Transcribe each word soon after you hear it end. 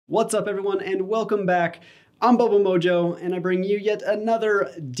What's up everyone and welcome back. I'm Bubble Mojo and I bring you yet another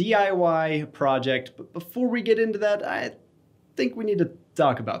DIY project. But before we get into that, I think we need to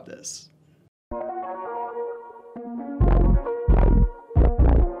talk about this.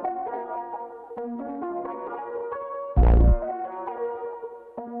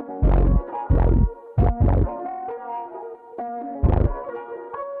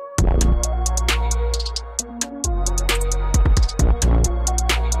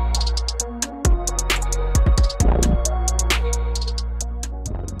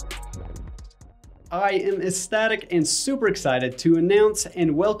 I am ecstatic and super excited to announce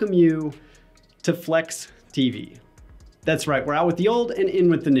and welcome you to FLXtv. That's right, we're out with the old and in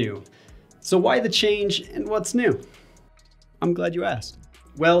with the new. So why the change and what's new? I'm glad you asked.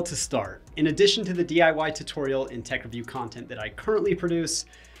 Well, to start, in addition to the DIY tutorial and tech review content that I currently produce,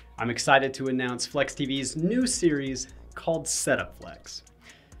 I'm excited to announce FLXtv's new series called Setup Flex.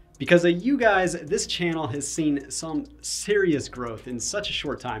 Because of you guys, this channel has seen some serious growth in such a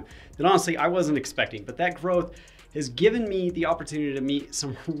short time that honestly I wasn't expecting, but that growth has given me the opportunity to meet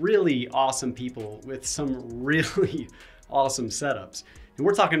some really awesome people with some really awesome setups. And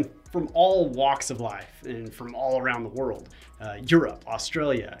we're talking from all walks of life and from all around the world. Europe,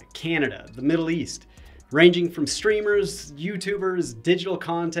 Australia, Canada, the Middle East, ranging from streamers, YouTubers, digital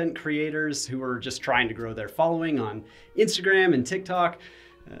content creators who are just trying to grow their following on Instagram and TikTok,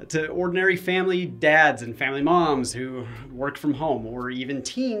 to ordinary family dads and family moms who work from home, or even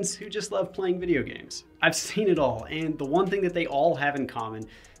teens who just love playing video games. I've seen it all, and the one thing that they all have in common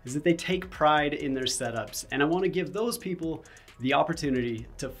is that they take pride in their setups, and I want to give those people the opportunity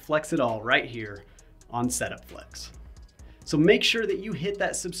to flex it all right here on Setup Flex. So make sure that you hit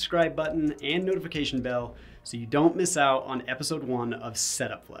that subscribe button and notification bell so you don't miss out on episode 1 of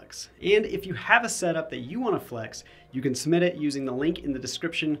Setup Flex. And if you have a setup that you want to flex, you can submit it using the link in the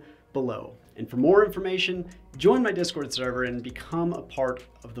description below. And for more information, join my Discord server and become a part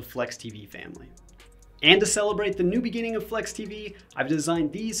of the FLXtv family. And to celebrate the new beginning of FLXtv, I've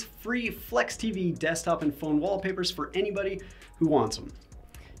designed these free FLXtv desktop and phone wallpapers for anybody who wants them.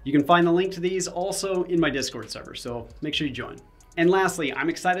 You can find the link to these also in my Discord server, so make sure you join. And lastly, I'm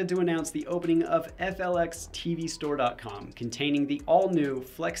excited to announce the opening of FLXtvstore.com, containing the all-new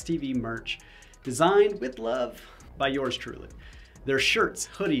FLXtv merch designed with love by yours truly. There's shirts,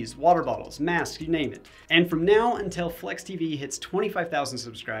 hoodies, water bottles, masks, you name it. And from now until FLXtv hits 25,000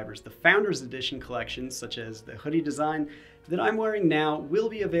 subscribers, the Founders Edition collections, such as the hoodie design that I'm wearing now, will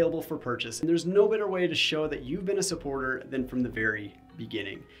be available for purchase. And there's no better way to show that you've been a supporter than from the very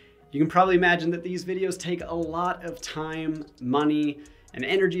beginning. You can probably imagine that these videos take a lot of time, money, and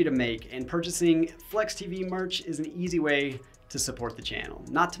energy to make, and purchasing FLXtv merch is an easy way to support the channel.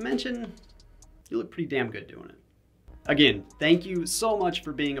 Not to mention, you look pretty damn good doing it. Again, thank you so much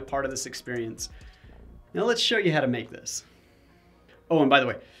for being a part of this experience. Now let's show you how to make this. Oh, and by the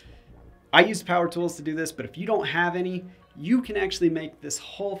way, I use power tools to do this, but if you don't have any, you can actually make this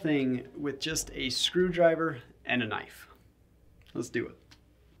whole thing with just a screwdriver and a knife. Let's do it.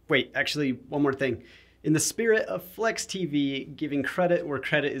 Wait, actually, one more thing. In the spirit of FLXtv giving credit where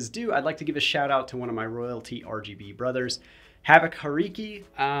credit is due, I'd like to give a shout out to one of my royalty RGB brothers, Havoc Hariki.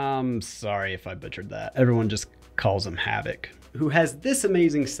 I'm sorry if I butchered that. Everyone just calls him Havoc, who has this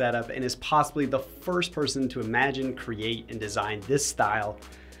amazing setup and is possibly the first person to imagine, create, and design this style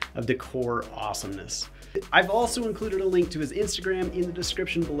of decor awesomeness. I've also included a link to his Instagram in the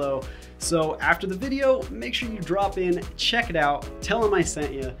description below, so after the video, make sure you drop in, check it out, tell him I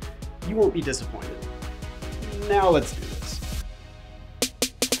sent you. You won't be disappointed. Now let's do this.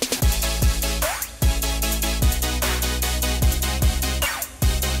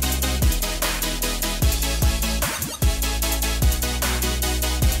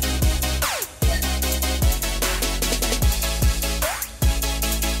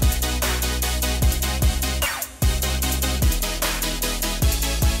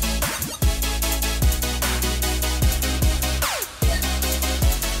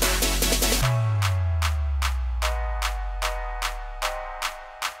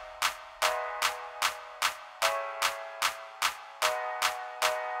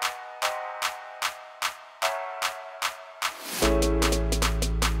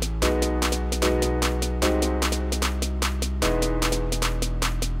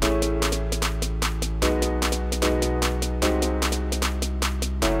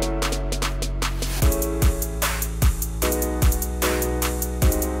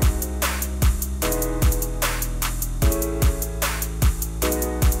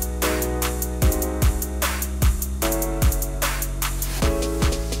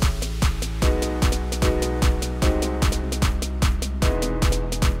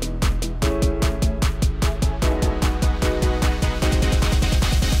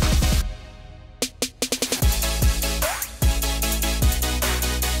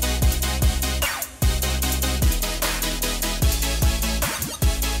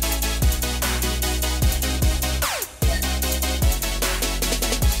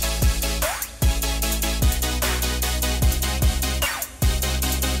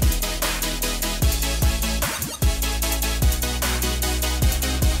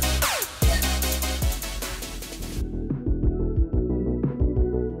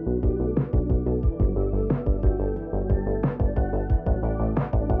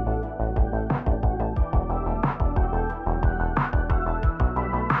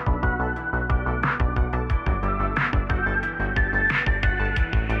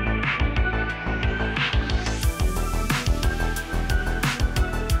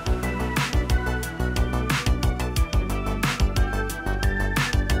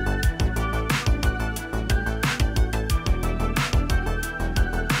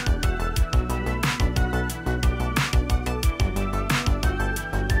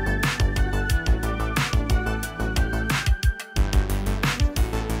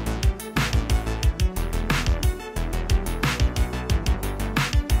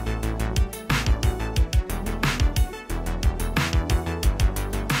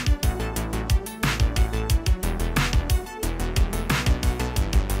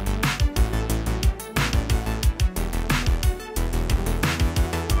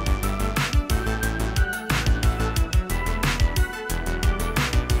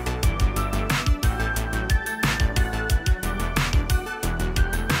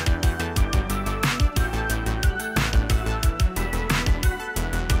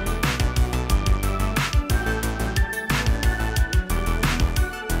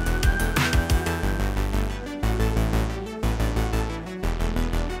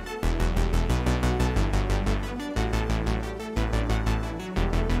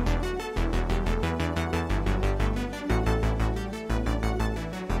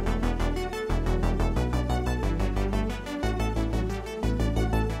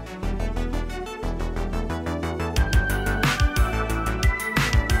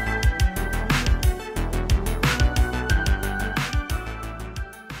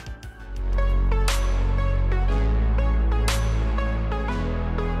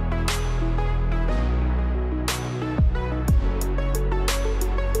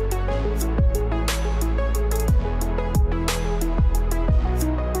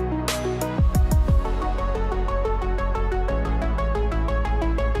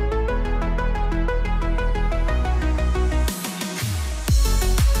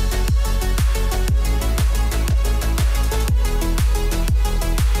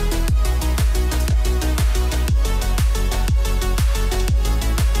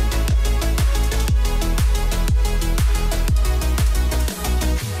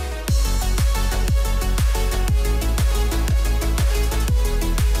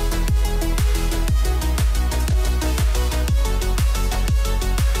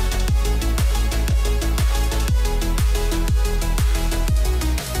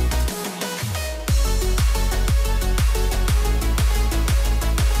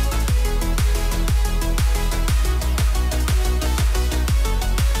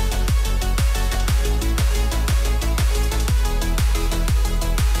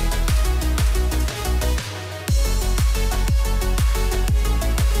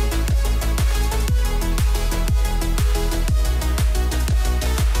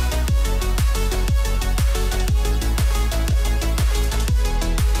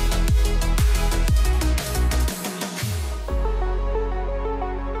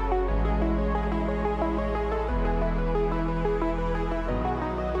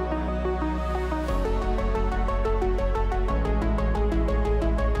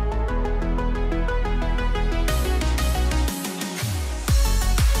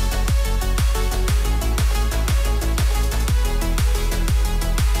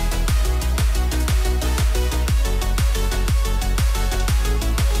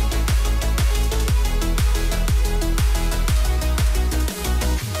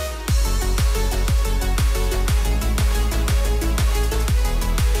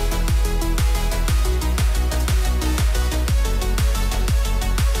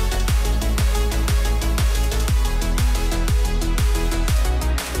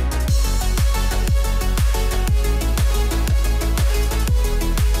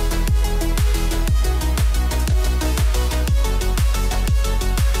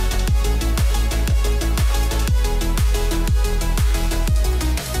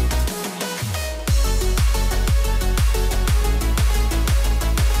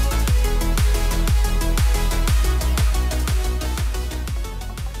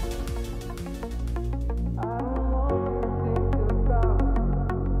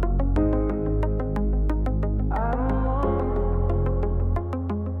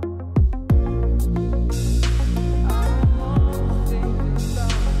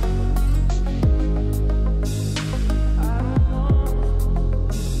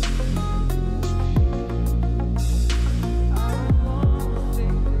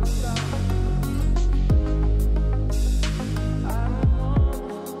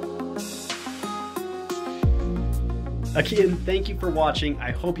 Again, thank you for watching.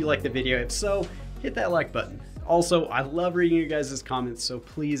 I hope you liked the video. If so, hit that like button. Also, I love reading your guys' comments, so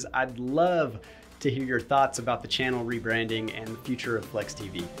please, I'd love to hear your thoughts about the channel rebranding and the future of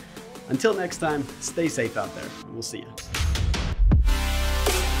FLXtv. Until next time, stay safe out there. We'll see you.